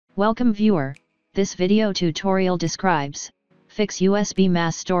Welcome viewer, this video tutorial describes, fix USB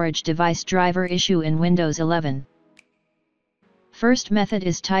mass storage device driver issue in Windows 11. First method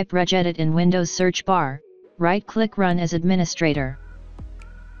is type regedit in Windows search bar, right-click Run as administrator.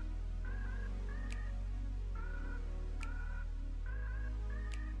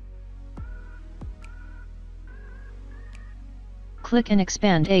 Click and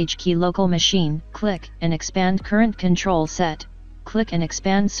expand H key local machine, click and expand current control set, click and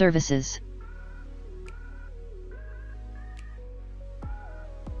expand services.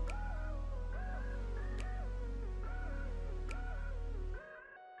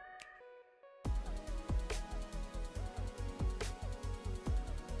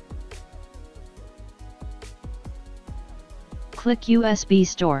 Click USB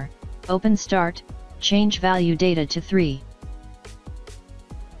store, open start, change value data to 3.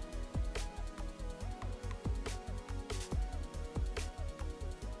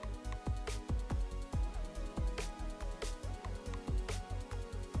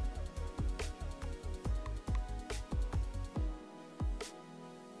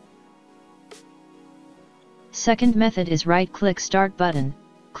 Second method is right-click Start button,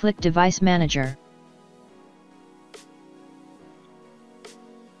 click Device Manager.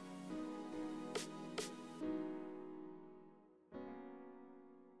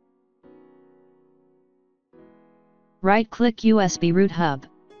 Right-click USB Root Hub,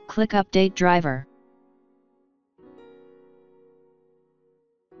 click Update Driver.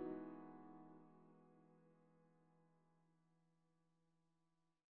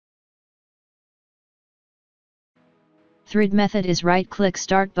 Third method is right-click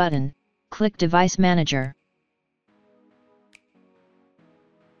Start button, click Device Manager.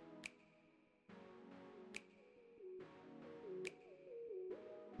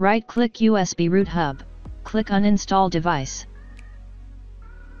 Right-click USB Root Hub, click Uninstall Device.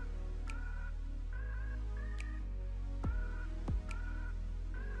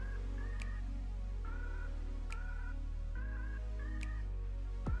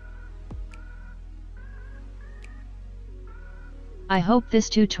 I hope this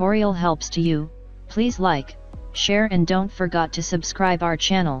tutorial helps to you. Please like, share and don't forget to subscribe our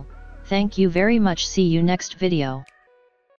channel. Thank you very much. See you next video.